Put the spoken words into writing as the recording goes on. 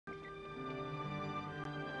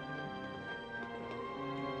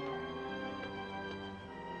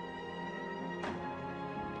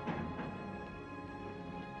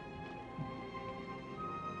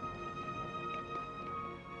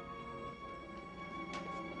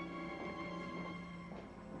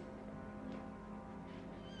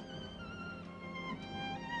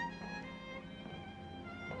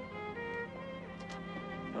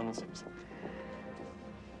Colonel Simpson.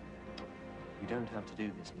 You don't have to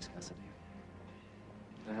do this, Miss Cassidy.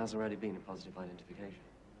 There has already been a positive identification.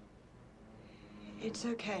 It's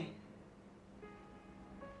okay.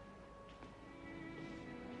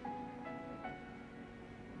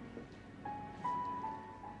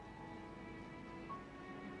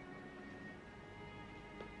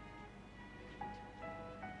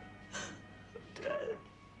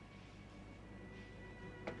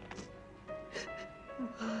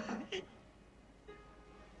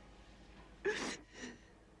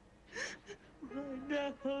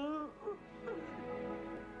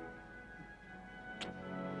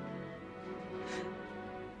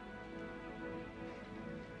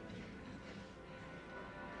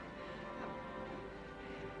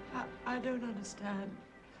 I don't understand.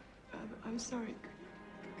 I'm sorry.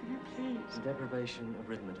 Could you please? Deprivation of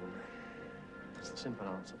rhythmidin. That's the simple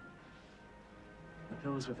answer. The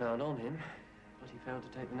pills were found on him, but he failed to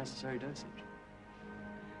take the necessary dosage.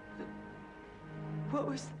 What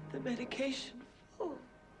was the medication for?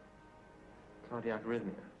 Cardiac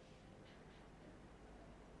arrhythmia.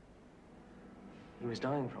 He was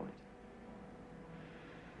dying from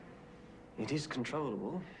it. It is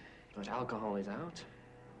controllable, but alcohol is out,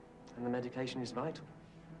 and the medication is vital.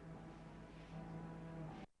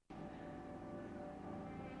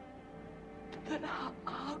 Then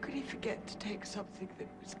how could he forget to take something that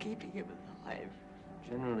was keeping him alive?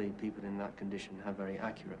 Generally, people in that condition have very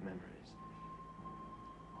accurate memories.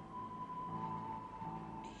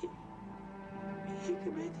 He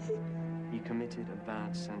committed? He committed a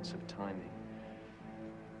bad sense of timing.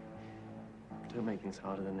 Don't make things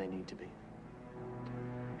harder than they need to be.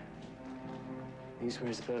 These were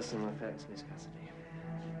his personal effects, Miss Cassidy.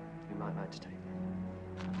 You might like to take them.